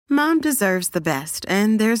Mom deserves the best,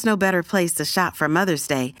 and there's no better place to shop for Mother's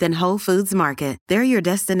Day than Whole Foods Market. They're your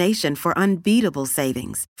destination for unbeatable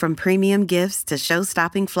savings, from premium gifts to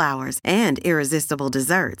show-stopping flowers and irresistible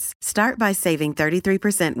desserts. Start by saving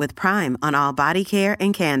 33% with Prime on all body care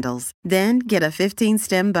and candles. Then get a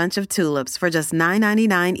 15-stem bunch of tulips for just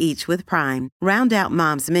 $9.99 each with Prime. Round out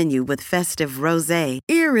Mom's menu with festive rosé,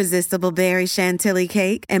 irresistible berry chantilly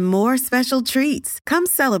cake, and more special treats. Come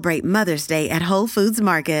celebrate Mother's Day at Whole Foods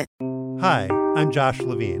Market. Hi, I'm Josh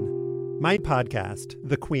Levine. My podcast,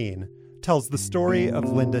 The Queen, tells the story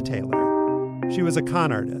of Linda Taylor. She was a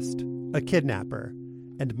con artist, a kidnapper,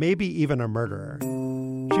 and maybe even a murderer.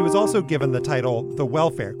 She was also given the title the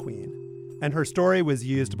Welfare Queen, and her story was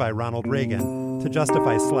used by Ronald Reagan to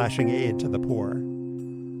justify slashing aid to the poor.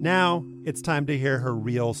 Now, it's time to hear her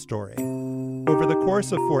real story. Over the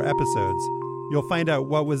course of 4 episodes, you'll find out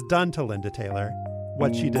what was done to Linda Taylor,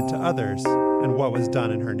 what she did to others, and what was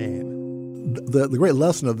done in her name. The great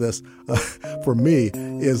lesson of this, for me,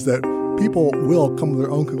 is that people will come to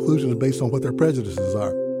their own conclusions based on what their prejudices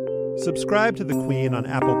are. Subscribe to The Queen on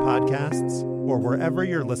Apple Podcasts or wherever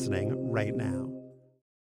you're listening right now.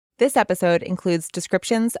 This episode includes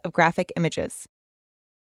descriptions of graphic images.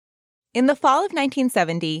 In the fall of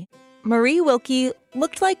 1970, Marie Wilkie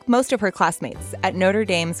looked like most of her classmates at Notre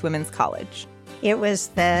Dame's Women's College. It was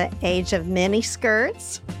the age of mini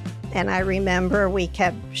skirts. And I remember we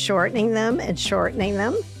kept shortening them.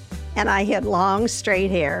 And I had long, straight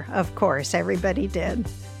hair. Of course, everybody did.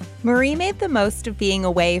 Marie made the most of being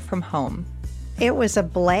away from home. It was a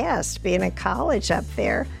blast being in college up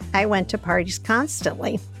there. I went to parties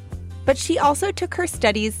constantly. But she also took her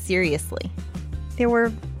studies seriously. There were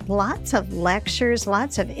lots of lectures,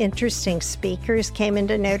 lots of interesting speakers came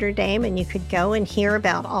into Notre Dame, and you could go and hear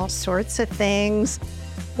about all sorts of things.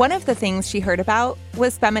 One of the things she heard about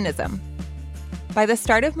was feminism. By the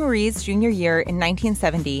start of Marie's junior year in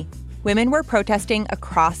 1970, women were protesting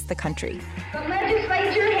across the country. The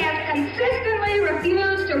legislature has consistently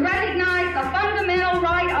refused to recognize the fundamental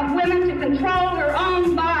right of women to control their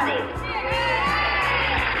own bodies.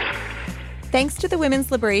 Thanks to the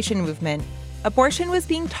women's liberation movement, abortion was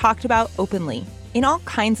being talked about openly in all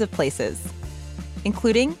kinds of places,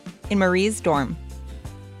 including in Marie's dorm.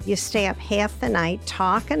 You stay up half the night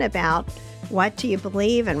talking about what do you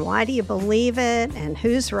believe and why do you believe it and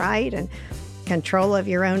who's right and control of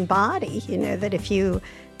your own body. You know, that if you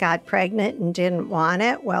got pregnant and didn't want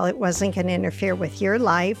it, well, it wasn't going to interfere with your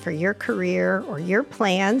life or your career or your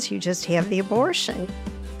plans. You just have the abortion.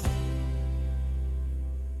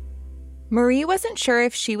 Marie wasn't sure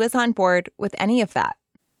if she was on board with any of that.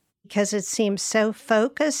 Because it seems so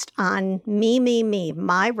focused on me,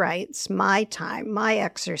 my rights, my time, my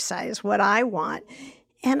exercise, what I want.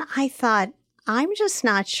 And I thought, I'm just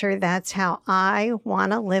not sure that's how I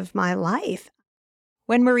want to live my life.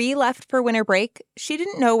 When Marie left for winter break, she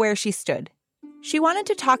didn't know where she stood. She wanted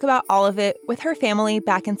to talk about all of it with her family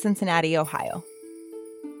back in Cincinnati, Ohio.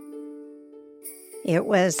 It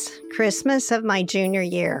was Christmas of my junior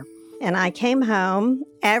year. And I came home,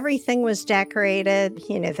 everything was decorated,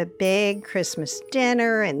 you know, the big Christmas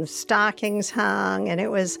dinner and the stockings hung, and it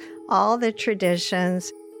was all the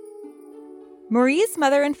traditions. Marie's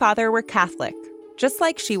mother and father were Catholic, just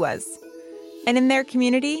like she was. And in their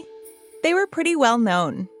community, they were pretty well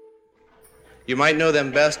known. You might know them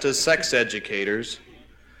best as sex educators.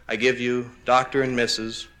 I give you Dr. and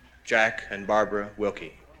Mrs. Jack and Barbara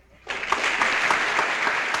Wilkie.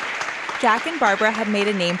 Jack and Barbara had made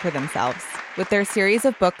a name for themselves with their series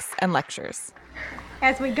of books and lectures.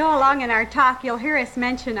 As we go along in our talk, you'll hear us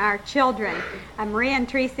mention our children. Maria and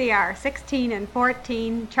Tracy are 16 and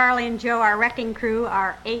 14. Charlie and Joe, our wrecking crew,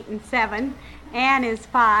 are 8 and 7. Anne is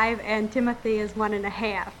 5, and Timothy is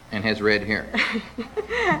 1.5. And has red hair.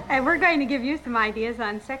 And we're going to give you some ideas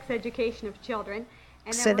on sex education of children.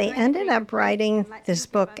 So they ended up writing this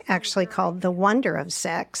book actually called The Wonder of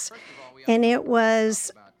Sex. And it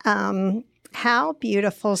was how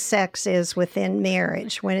beautiful sex is within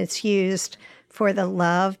marriage when it's used for the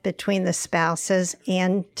love between the spouses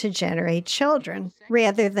and to generate children,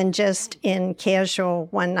 rather than just in casual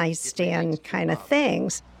one-night stand kind of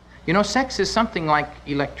things. You know, sex is something like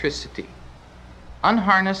electricity.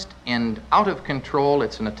 Unharnessed and out of control,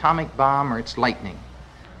 it's an atomic bomb or it's lightning,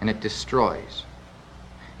 and it destroys.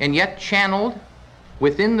 And yet channeled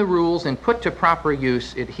within the rules and put to proper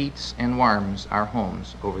use, it heats and warms our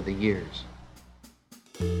homes over the years.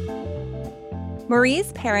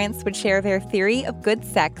 Marie's parents would share their theory of good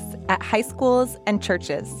sex at high schools and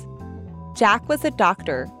churches. Jack was a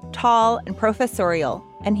doctor, tall and professorial,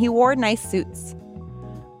 and he wore nice suits.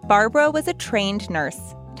 Barbara was a trained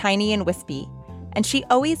nurse, tiny and wispy, and she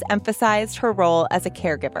always emphasized her role as a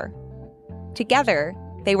caregiver. Together,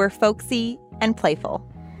 they were folksy and playful.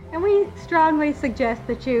 And we strongly suggest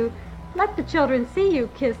that you let the children see you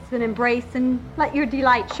kiss and embrace and let your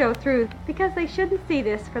delight show through, because they shouldn't see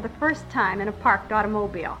this for the first time in a parked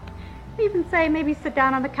automobile. We even say maybe sit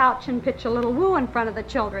down on the couch and pitch a little woo in front of the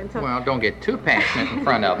children. Well, don't get too passionate in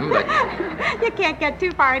front of them, but... You can't get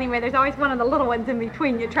too far anyway. There's always one of the little ones in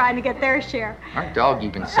between you trying to get their share. Our dog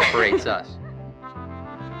even separates us.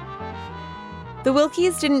 The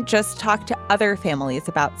Wilkes didn't just talk to other families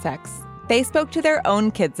about sex. They spoke to their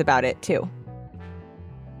own kids about it, too.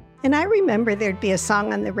 And I remember there'd be a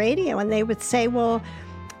song on the radio, and they would say, well,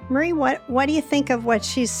 Marie, what do you think of what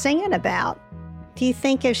she's singing about? Do you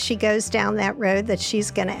think if she goes down that road that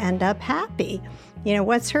she's going to end up happy? You know,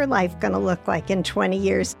 what's her life going to look like in 20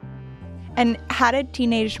 years? And how did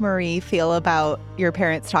teenage Marie feel about your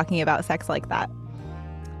parents talking about sex like that?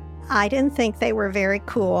 I didn't think they were very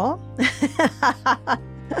cool.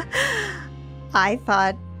 I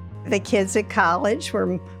thought the kids at college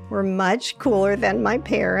were much cooler than my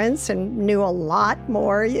parents and knew a lot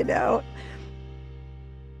more, you know.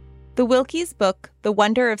 The Wilkes book, The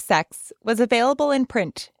Wonder of Sex, was available in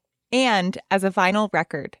print and as a vinyl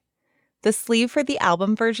record. The sleeve for the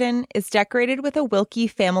album version is decorated with a Wilkie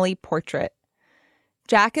family portrait.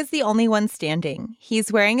 Jack is the only one standing.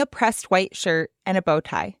 He's wearing a pressed white shirt and a bow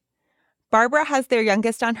tie. Barbara has their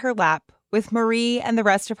youngest on her lap, with Marie and the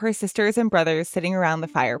rest of her sisters and brothers sitting around the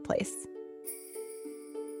fireplace.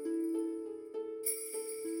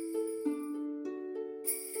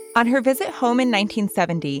 On her visit home in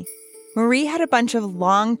 1970, Marie had a bunch of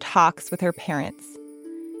long talks with her parents.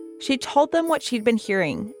 She told them what she'd been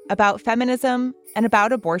hearing about feminism and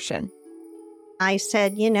about abortion. I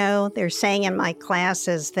said, you know, they're saying in my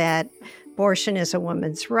classes that abortion is a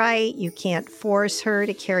woman's right. You can't force her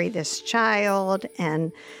to carry this child.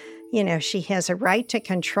 And, you know, she has a right to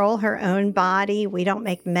control her own body. We don't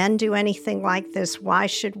make men do anything like this. Why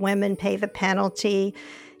should women pay the penalty?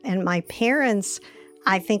 And my parents,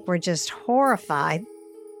 I think, were just horrified.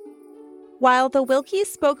 While the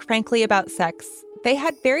Wilkes spoke frankly about sex, they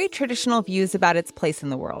had very traditional views about its place in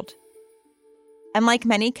the world. And like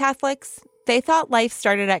many Catholics, they thought life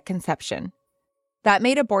started at conception. That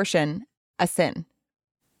made abortion a sin.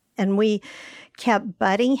 And we kept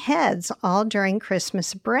butting heads all during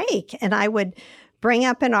Christmas break. And I would bring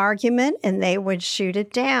up an argument and they would shoot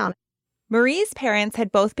it down. Marie's parents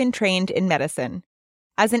had both been trained in medicine.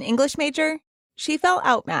 As an English major, she felt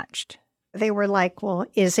outmatched. They were like, well,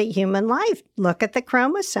 is it human life? Look at the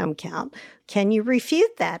chromosome count. Can you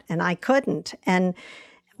refute that? And I couldn't. And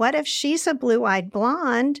what if she's a blue-eyed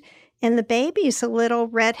blonde and the baby's a little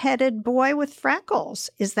red-headed boy with freckles?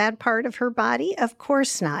 Is that part of her body? Of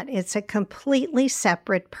course not. It's a completely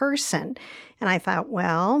separate person. And I thought,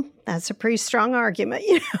 well, that's a pretty strong argument,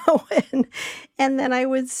 you know. And then I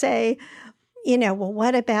would say, you know, well,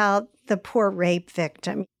 what about the poor rape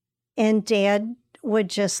victim? And Dad would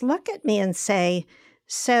just look at me and say,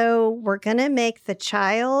 so we're going to make the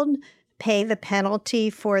child pay the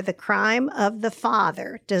penalty for the crime of the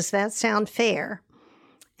father. Does that sound fair?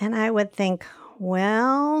 And I would think,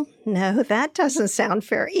 well, no, that doesn't sound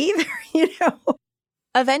fair either, you know.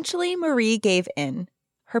 Eventually, Marie gave in.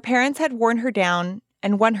 Her parents had worn her down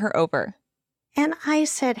and won her over. And I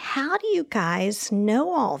said, how do you guys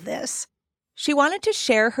know all this? She wanted to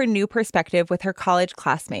share her new perspective with her college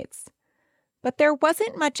classmates. But there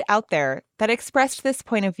wasn't much out there that expressed this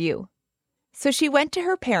point of view. So she went to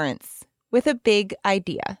her parents with a big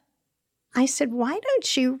idea. I said, why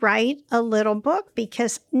don't you write a little book?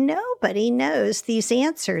 Because nobody knows these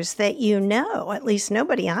answers that you know, at least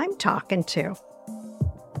nobody I'm talking to.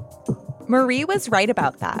 Marie was right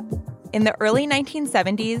about that. In the early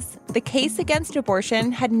 1970s, the case against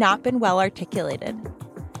abortion had not been well articulated.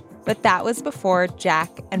 But that was before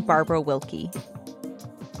Jack and Barbara Wilkie.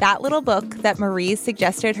 That little book that Marie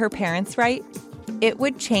suggested her parents write, it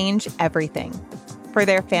would change everything for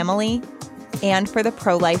their family and for the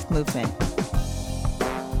pro-life movement.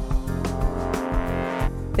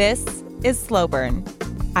 This is Slow Burn.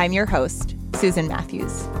 I'm your host, Susan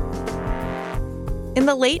Matthews. In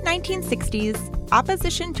the late 1960s,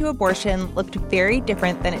 opposition to abortion looked very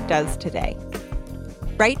different than it does today.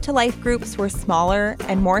 Right-to-life groups were smaller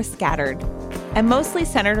and more scattered, and mostly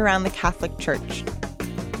centered around the Catholic Church.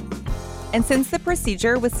 And since the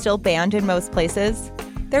procedure was still banned in most places,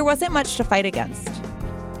 there wasn't much to fight against.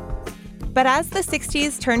 But as the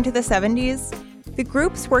 60s turned to the 70s, the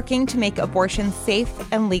groups working to make abortion safe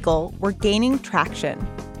and legal were gaining traction.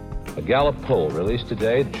 A Gallup poll released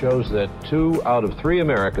today shows that 2 out of 3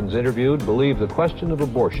 Americans interviewed believe the question of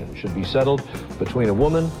abortion should be settled between a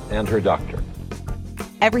woman and her doctor.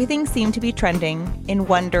 Everything seemed to be trending in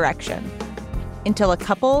one direction, until a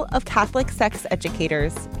couple of Catholic sex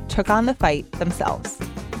educators took on the fight themselves.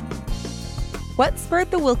 What spurred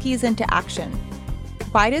the Wilkes into action?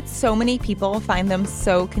 Why did so many people find them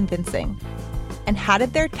so convincing? And how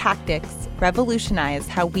did their tactics revolutionize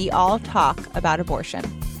how we all talk about abortion?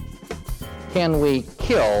 Can we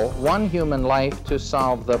kill one human life to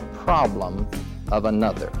solve the problem of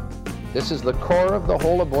another? This is the core of the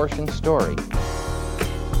whole abortion story.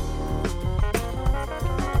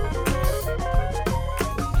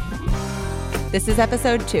 This is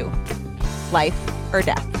episode 2, Life or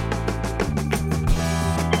Death.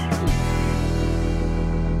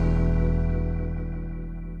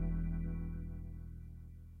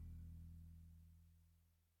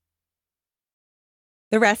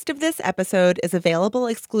 The rest of this episode is available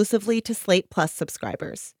exclusively to Slate Plus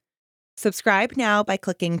subscribers. Subscribe now by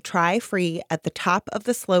clicking Try Free at the top of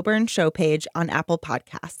the Slow Burn show page on Apple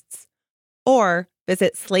Podcasts. Or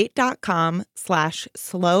visit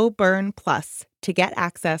slate.com/slowburnplus to get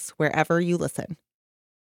access wherever you listen.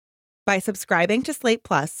 By subscribing to Slate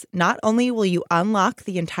Plus, not only will you unlock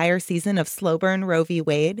the entire season of Slow Burn Roe v.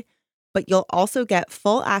 Wade, but you'll also get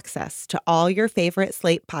full access to all your favorite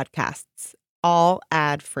Slate podcasts, all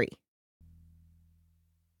ad-free.